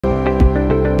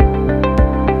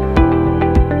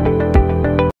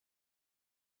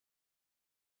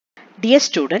Dear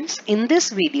students, in this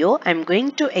video I am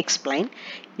going to explain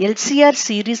LCR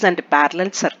series and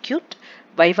parallel circuit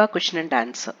Viva question and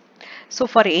answer. So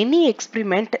for any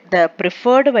experiment, the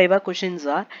preferred Viva questions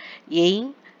are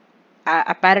aim,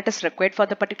 apparatus required for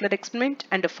the particular experiment,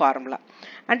 and a formula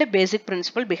and a basic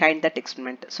principle behind that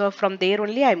experiment. So from there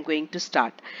only I am going to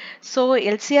start. So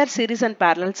LCR series and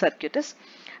parallel circuit is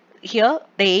here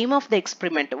the aim of the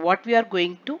experiment, what we are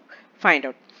going to find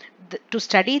out. To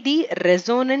study the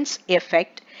resonance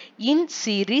effect in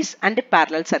series and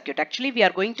parallel circuit. Actually, we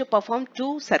are going to perform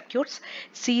two circuits,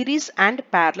 series and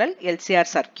parallel LCR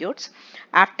circuits.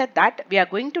 After that, we are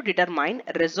going to determine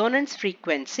resonance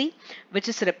frequency, which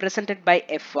is represented by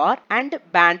FR, and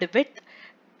bandwidth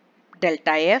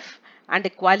delta F, and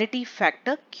equality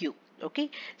factor Q.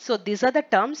 Okay, so these are the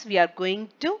terms we are going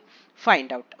to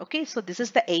find out. Okay, so this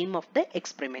is the aim of the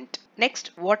experiment.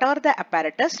 Next, what are the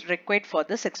apparatus required for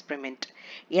this experiment?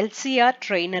 LCR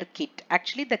trainer kit.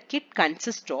 Actually, the kit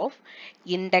consists of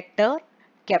inductor,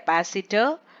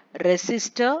 capacitor,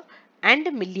 resistor, and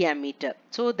milliammeter.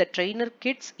 So the trainer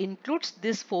kits includes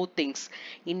these four things: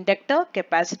 inductor,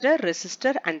 capacitor,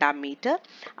 resistor, and ammeter.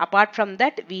 Apart from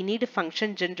that, we need a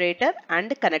function generator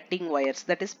and connecting wires,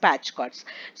 that is patch cords.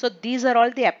 So these are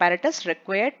all the apparatus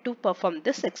required to perform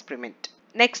this experiment.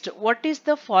 Next, what is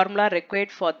the formula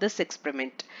required for this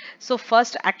experiment? So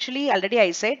first, actually already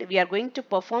I said we are going to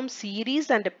perform series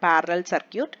and a parallel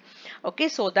circuit. Okay,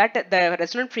 so that the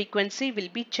resonant frequency will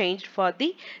be changed for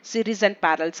the series and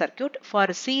parallel circuit.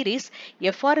 For series,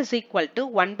 FR is equal to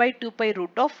 1 by 2 pi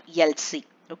root of LC.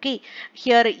 Okay,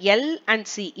 here L and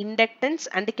C inductance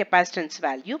and capacitance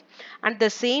value, and the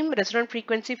same resonant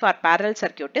frequency for parallel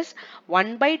circuit is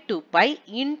 1 by 2 pi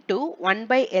into 1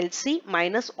 by LC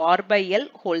minus R by L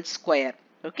whole square.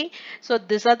 Okay, so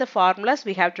these are the formulas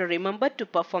we have to remember to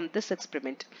perform this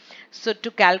experiment. So to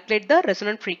calculate the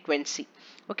resonant frequency.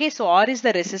 Okay, so R is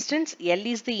the resistance, L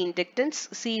is the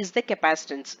inductance, C is the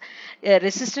capacitance.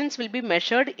 Resistance will be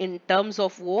measured in terms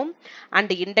of ohm, and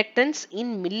the inductance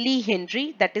in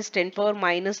millihenry, that is 10 power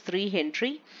minus 3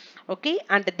 Henry. Okay,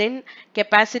 and then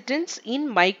capacitance in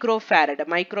microfarad.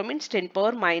 Micro means 10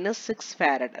 power minus 6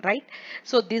 farad, right?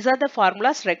 So these are the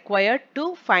formulas required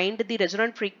to find the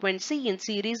resonant frequency in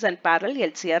series and parallel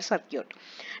LCR circuit.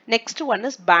 Next one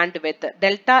is bandwidth.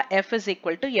 Delta F is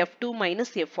equal to F2 minus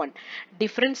F1.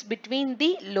 Difference between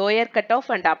the lower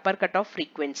cutoff and upper cutoff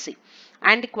frequency.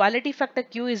 And equality factor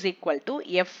Q is equal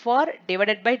to FR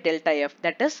divided by delta F.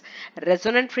 That is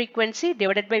resonant frequency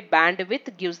divided by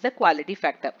bandwidth gives the quality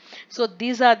factor. So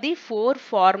these are the four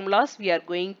formulas we are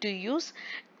going to use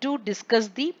to discuss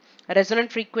the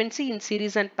resonant frequency in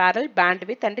series and parallel,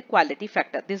 bandwidth, and quality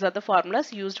factor. These are the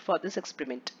formulas used for this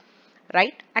experiment.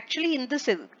 Right? Actually, in this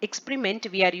experiment,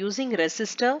 we are using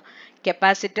resistor,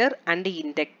 capacitor, and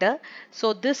inductor.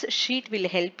 So this sheet will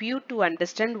help you to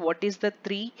understand what is the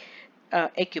three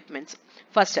equipments.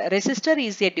 First, resistor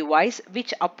is a device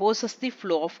which opposes the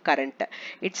flow of current.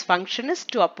 Its function is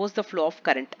to oppose the flow of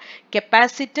current.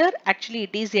 Capacitor, actually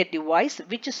it is a device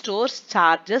which stores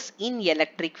charges in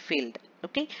electric field.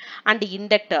 Okay, and the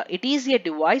inductor, it is a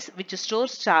device which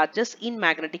stores charges in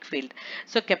magnetic field.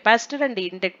 So capacitor and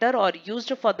inductor are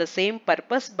used for the same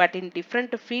purpose, but in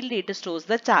different field it stores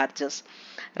the charges,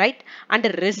 right? And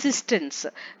resistance,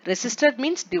 resistor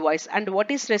means device, and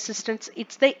what is resistance?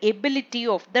 It's the ability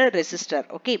of the resistor.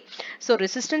 Okay, so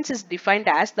resistance is defined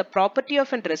as the property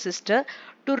of a resistor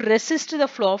to resist the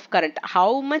flow of current,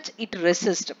 how much it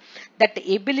resists. That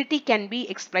ability can be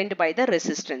explained by the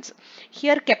resistance.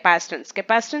 Here capacitance,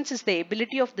 capacitance is the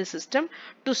ability of the system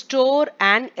to store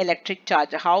an electric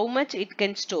charge, how much it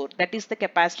can store, that is the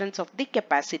capacitance of the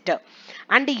capacitor.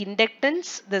 And the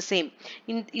inductance, the same,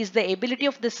 is the ability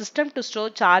of the system to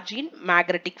store charge in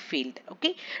magnetic field.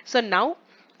 Okay, so now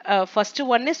first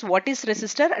one is what is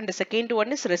resistor, and the second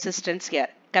one is resistance. Here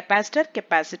capacitor,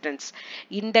 capacitance,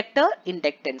 inductor,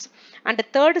 inductance, and the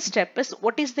third step is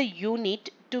what is the unit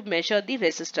to measure the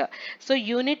resistor. So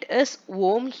unit is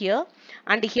ohm here,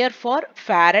 and here for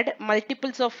farad,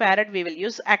 multiples of farad we will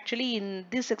use. Actually in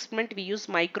this experiment we use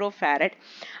microfarad.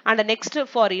 And the next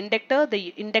for inductor,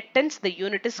 the inductance, the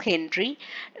unit is Henry.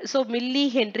 So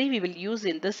millihenry we will use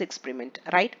in this experiment,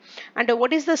 right? And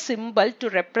what is the symbol to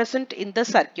represent in the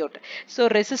circuit? So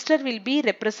resistor will be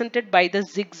represented by the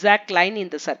zigzag line in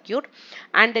the circuit,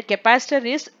 and the capacitor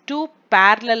is two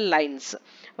parallel lines.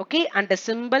 Okay, and the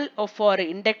symbol for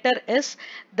inductor is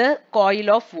the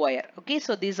coil of wire. Okay,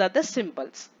 so these are the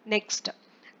symbols. Next,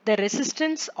 the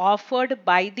resistance offered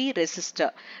by the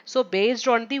resistor. So based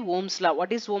on the Ohm's law,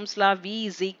 what is Ohm's law? V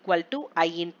is equal to I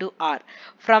into R.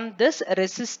 From this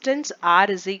resistance R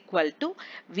is equal to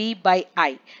V by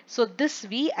I. So this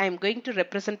V I am going to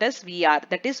represent as VR,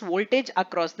 that is voltage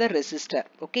across the resistor.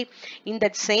 Okay. In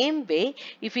that same way,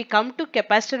 if we come to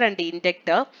capacitor and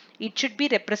inductor, it should be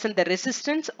represent the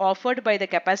resistance offered by the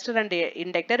capacitor and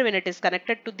inductor when it is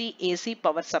connected to the AC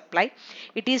power supply.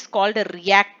 It is called a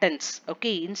reactance.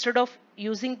 Okay, instead of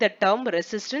using the term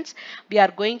resistance, we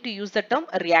are going to use the term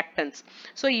reactance.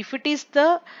 So if it is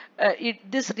the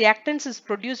this reactance is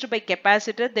produced by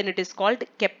capacitor, then it is called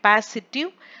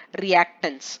capacitive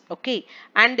reactance. Okay,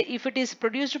 and if it is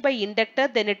produced by inductor,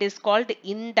 then it is called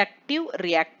inductive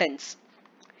reactance.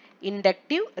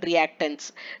 Inductive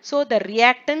reactance. So the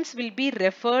reactance will be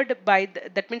referred by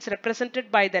that means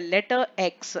represented by the letter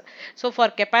X. So for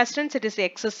capacitance it is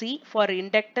XC, for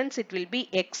inductance it will be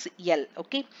XL.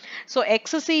 Okay, so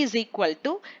XC is equal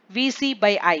to VC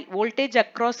by I, voltage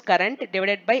across current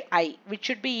divided by I, which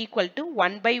should be equal to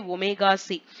 1 by omega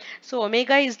C. So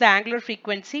omega is the angular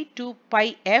frequency, 2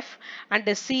 pi f, and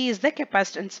the C is the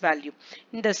capacitance value.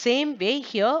 In the same way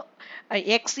here,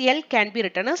 XL can be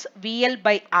written as VL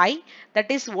by I, that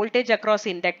is voltage across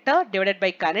inductor divided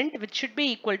by current, which should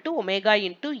be equal to omega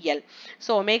into L.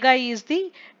 So omega is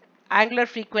the angular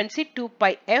frequency, 2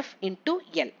 pi f into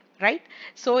L, right?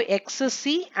 So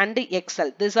XC and XL,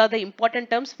 these are the important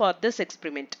terms for this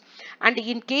experiment. And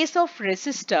in case of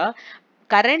resistor,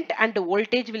 current and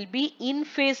voltage will be in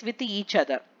phase with each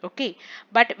other. Okay,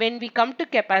 but when we come to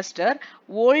capacitor,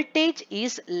 voltage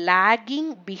is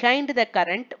lagging behind the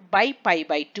current by pi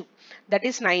by 2, that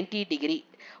is 90 degree.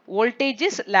 Voltage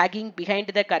is lagging behind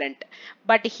the current,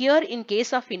 but here in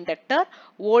case of inductor,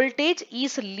 voltage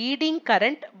is leading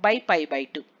current by pi by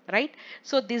 2. Right?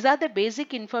 So these are the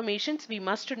basic informations we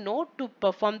must know to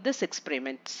perform this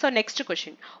experiment. So next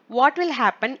question, what will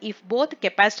happen if both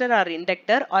capacitor or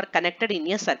inductor are connected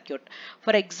in a circuit?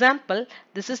 For example,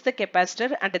 this is the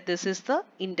capacitor and this is the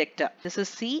inductor. This is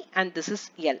C and this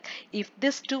is L. If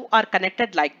these two are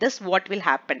connected like this, what will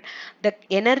happen? The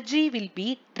energy will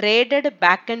be traded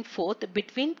back and forth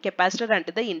between capacitor and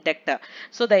the inductor.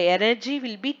 So the energy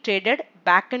will be traded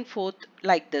back and forth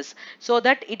like this, so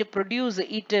that it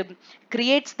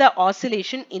creates the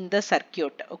oscillation in the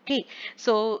circuit. Okay,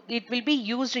 so it will be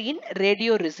used in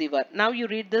radio receiver. Now you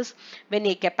read this: when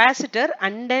a capacitor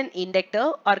and an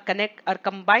inductor are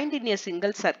combined in a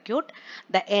single circuit,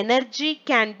 the energy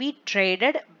can be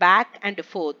traded back and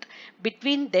forth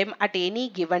between them at any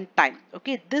given time.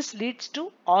 Okay, this leads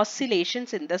to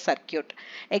oscillations in the circuit.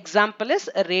 Example is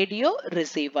a radio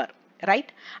receiver.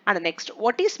 Right? And next,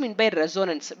 what is meant by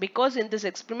resonance? Because in this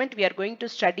experiment we are going to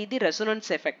study the resonance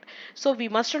effect, so we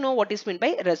must know what is meant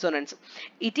by resonance.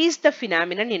 It is the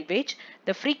phenomenon in which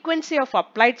the frequency of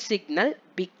applied signal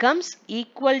becomes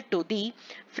equal to the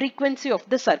frequency of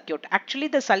the circuit. Actually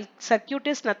the circuit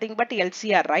is nothing but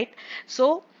LCR, right?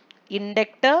 So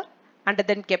inductor and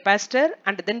then capacitor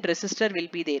and then resistor will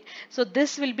be there. So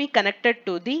this will be connected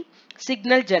to the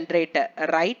signal generator,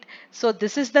 right? So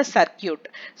this is the circuit.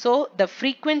 So the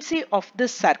frequency of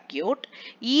this circuit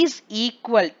is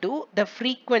equal to the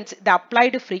frequency, the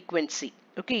applied frequency.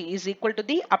 Okay, is equal to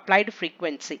the applied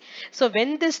frequency. So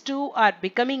when these two are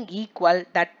becoming equal,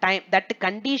 that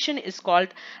condition is called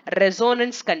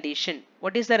resonance condition.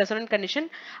 What is the resonance condition?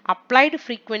 Applied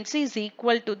frequency is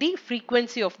equal to the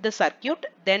frequency of the circuit,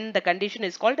 then the condition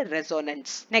is called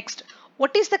resonance. Next,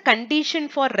 what is the condition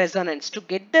for resonance? To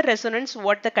get the resonance,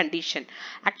 what the condition?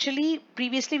 Actually,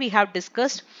 previously we have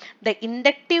discussed the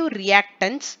inductive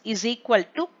reactance is equal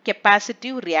to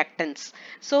capacitive reactance.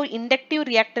 So inductive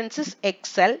reactance is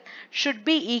XL should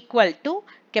be equal to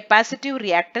capacitive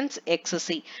reactance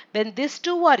XC. When these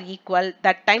two are equal,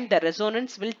 that time the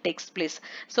resonance will take place.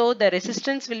 So the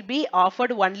resistance will be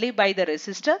offered only by the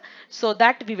resistor, so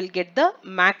that we will get the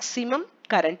maximum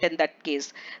current in that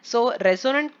case. So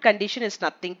resonant condition is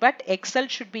nothing but XL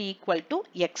should be equal to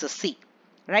XC.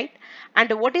 Right?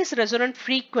 And what is resonant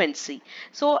frequency?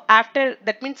 So after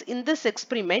that means in this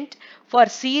experiment, for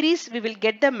series we will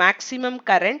get the maximum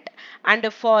current,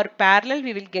 and for parallel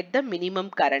we will get the minimum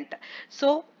current.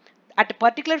 So at a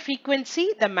particular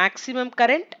frequency the maximum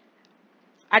current,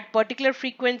 at particular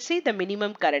frequency the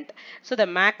minimum current. So the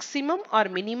maximum or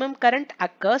minimum current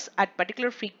occurs at particular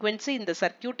frequency in the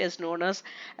circuit is known as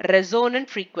resonant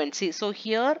frequency. So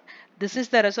here this is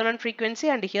the resonant frequency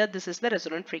and here this is the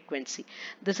resonant frequency.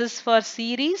 This is for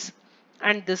series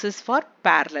and this is for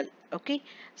parallel. Okay,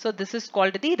 so this is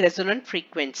called the resonant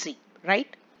frequency,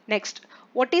 right? Next,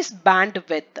 what is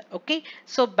bandwidth? Okay,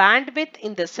 so bandwidth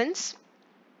in the sense,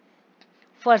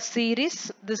 For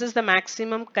series, this is the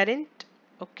maximum current.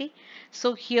 Okay,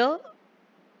 so here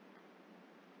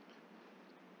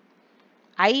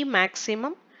I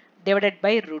maximum divided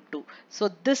by root 2. So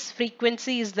this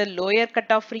frequency is the lower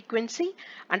cutoff frequency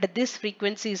and this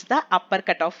frequency is the upper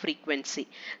cutoff frequency.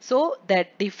 So the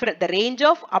range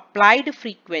of applied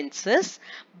frequencies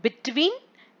between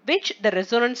which the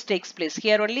resonance takes place.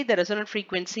 Here only the resonant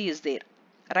frequency is there.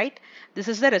 Right, this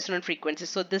is the resonant frequency.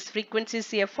 So this frequency is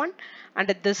F1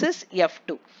 and this is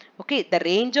F2. Okay, the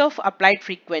range of applied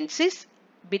frequencies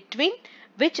between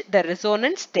which the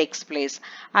resonance takes place,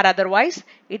 or otherwise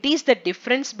it is the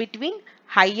difference between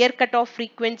higher cutoff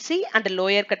frequency and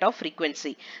lower cutoff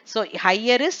frequency. So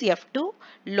higher is F2,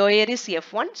 lower is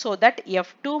F1, so that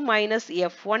F2 minus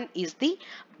F1 is the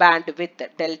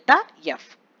bandwidth delta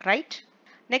F, right?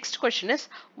 Next question is,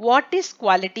 what is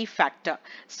quality factor?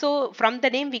 So from the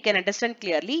name we can understand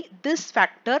clearly this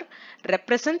factor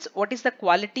represents what is the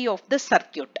quality of the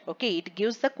circuit. Okay, it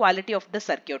gives the quality of the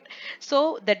circuit.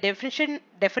 So the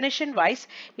definition wise,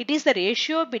 it is the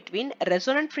ratio between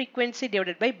resonant frequency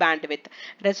divided by bandwidth.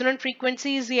 Resonant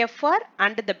frequency is FR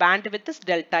and the bandwidth is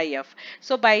delta F.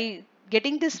 So by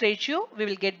getting this ratio, we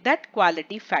will get that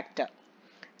quality factor,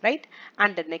 right?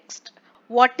 And the next,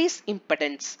 what is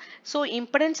impedance? So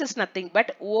impedance is nothing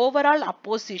but overall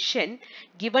opposition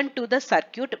given to the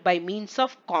circuit by means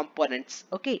of components.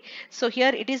 Okay, so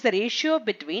here it is the ratio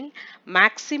between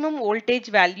maximum voltage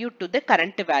value to the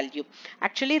current value.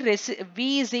 Actually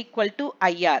V is equal to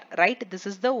IR, right? This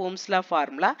is the Ohm's law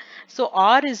formula. So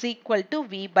R is equal to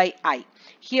V by I.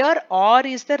 Here R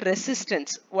is the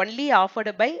resistance only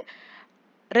offered by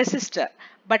resistor,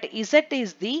 but Z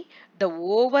is the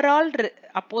overall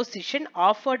opposition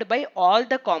offered by all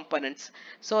the components,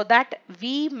 so that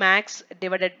V max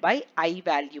divided by I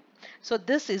value. So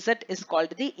this Z is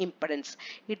called the impedance.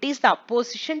 It is the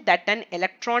opposition that an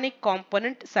electronic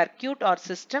component, circuit or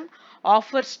system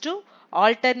offers to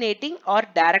alternating or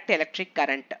direct electric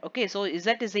current. Okay, so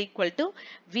Z is equal to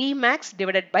V max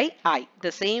divided by I,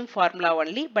 the same formula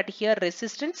only, but here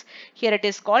resistance, here it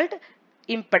is called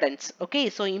impedance. Okay,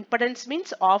 so impedance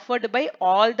means offered by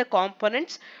all the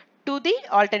components to the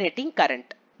alternating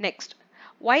current. Next,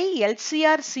 why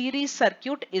LCR series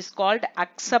circuit is called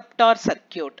acceptor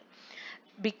circuit?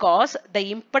 Because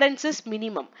the impedance is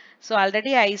minimum. So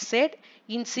already I said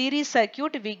in series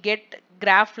circuit we get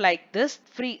graph like this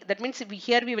free, that means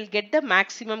here we will get the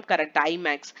maximum current I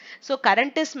max. So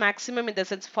current is maximum in the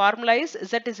sense formula is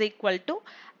Z is equal to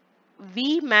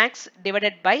V max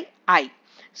divided by I.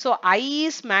 So I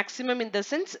is maximum in the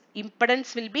sense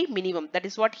impedance will be minimum. That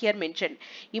is what here mentioned.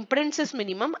 Impedance is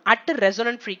minimum at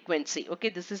resonant frequency. Okay,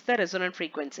 this is the resonant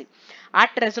frequency.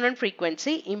 At resonant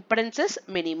frequency, impedance is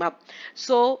minimum.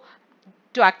 So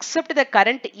to accept the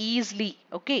current easily,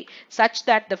 okay, such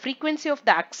that the frequency of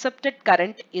the accepted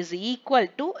current is equal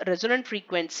to resonant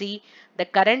frequency, the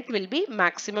current will be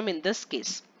maximum in this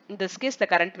case. In this case, the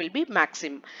current will be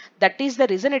maximum. That is the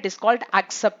reason it is called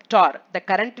acceptor. The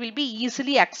current will be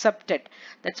easily accepted.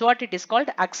 That's what it is called,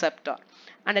 acceptor.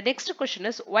 And the next question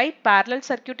is, why parallel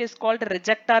circuit is called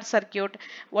rejector circuit?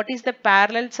 What is the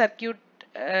parallel circuit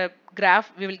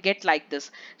graph? We will get like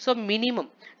this. So minimum.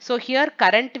 So here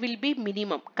current will be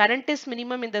minimum. Current is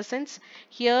minimum in the sense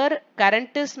here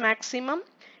current is maximum,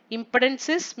 impedance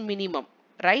is minimum,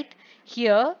 right?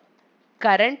 Here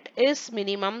current is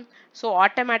minimum, so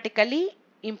automatically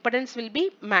impedance will be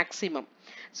maximum.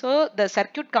 So the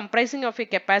circuit comprising of a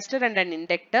capacitor and an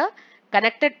inductor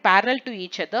connected parallel to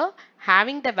each other,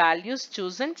 having the values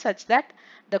chosen such that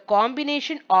the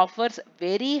combination offers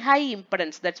very high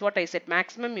impedance. That's what I said,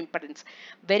 maximum impedance,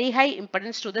 very high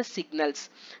impedance to the signals.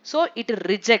 So it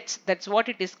rejects. That's what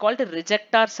it is called, a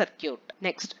rejector circuit.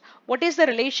 Next, what is the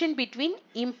relation between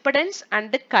impedance and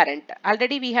the current?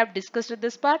 Already we have discussed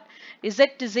this part. Z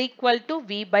is equal to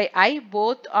V by I.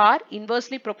 Both are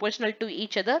inversely proportional to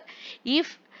each other.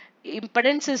 If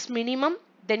impedance is minimum,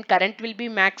 then current will be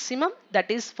maximum, that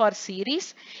is for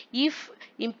series. If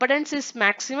impedance is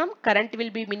maximum, current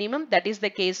will be minimum, that is the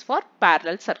case for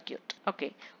parallel circuit.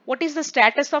 Okay, what is the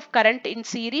status of current in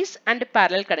series and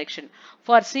parallel connection?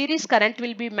 For series, current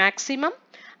will be maximum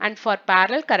and for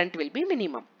parallel, current will be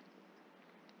minimum.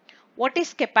 What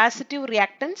is capacitive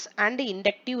reactance and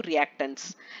inductive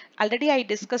reactance? Already I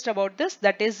discussed about this,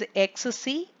 that is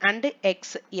XC and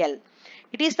XL.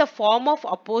 It is the form of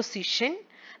opposition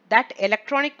that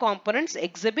electronic components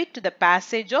exhibit to the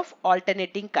passage of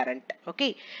alternating current.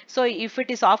 Okay, so if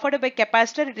it is offered by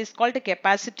capacitor, it is called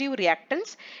capacitive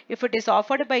reactance. If it is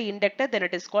offered by inductor, then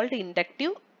it is called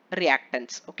inductive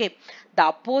reactance. Okay, the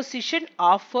opposition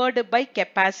offered by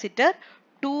capacitor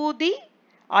to the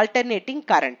alternating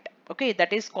current. Okay,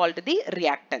 that is called the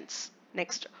reactance.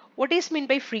 Next, what is meant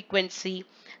by frequency?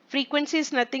 Frequency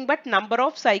is nothing but number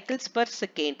of cycles per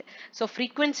second. So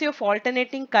frequency of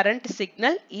alternating current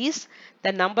signal is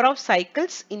the number of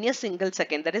cycles in a single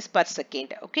second, that is per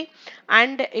second. Okay,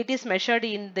 and it is measured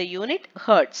in the unit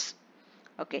hertz.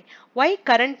 Okay, why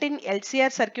current in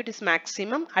LCR circuit is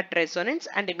maximum at resonance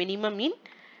and minimum in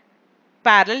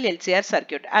parallel LCR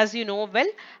circuit? As you know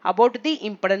well about the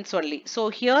impedance only. So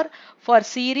here for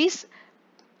series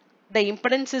the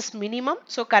impedance is minimum,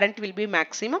 so current will be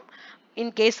maximum.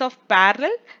 In case of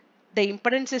parallel, the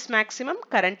impedance is maximum,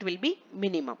 current will be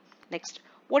minimum. Next,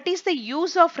 what is the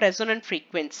use of resonant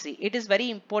frequency? It is very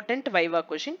important Viva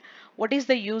question. What is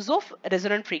the use of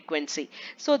resonant frequency?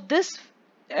 So this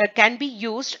can be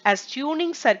used as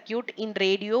tuning circuit in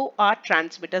radio or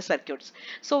transmitter circuits.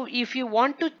 So if you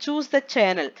want to choose the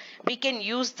channel, we can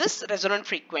use this resonant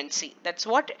frequency. That's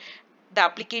what the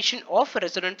application of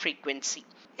resonant frequency.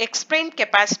 Explain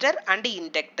capacitor and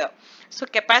inductor. So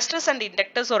capacitors and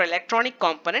inductors are electronic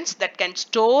components that can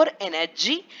store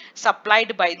energy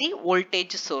supplied by the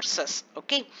voltage sources.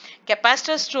 Okay,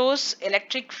 capacitor stores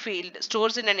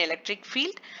in an electric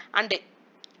field, and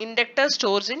inductor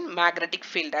stores in magnetic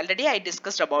field. Already I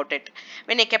discussed about it.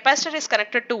 When a capacitor is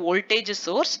connected to voltage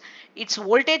source, its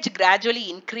voltage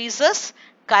gradually increases,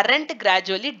 current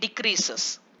gradually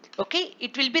decreases. Okay,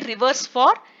 it will be reverse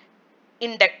for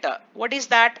inductor. What is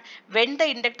that? When the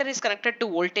inductor is connected to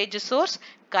voltage source,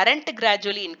 current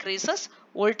gradually increases,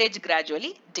 voltage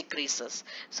gradually decreases.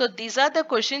 So these are the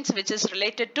questions which is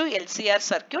related to LCR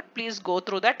circuit. Please go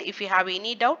through that. If you have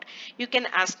any doubt, you can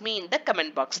ask me in the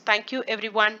comment box. Thank you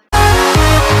everyone.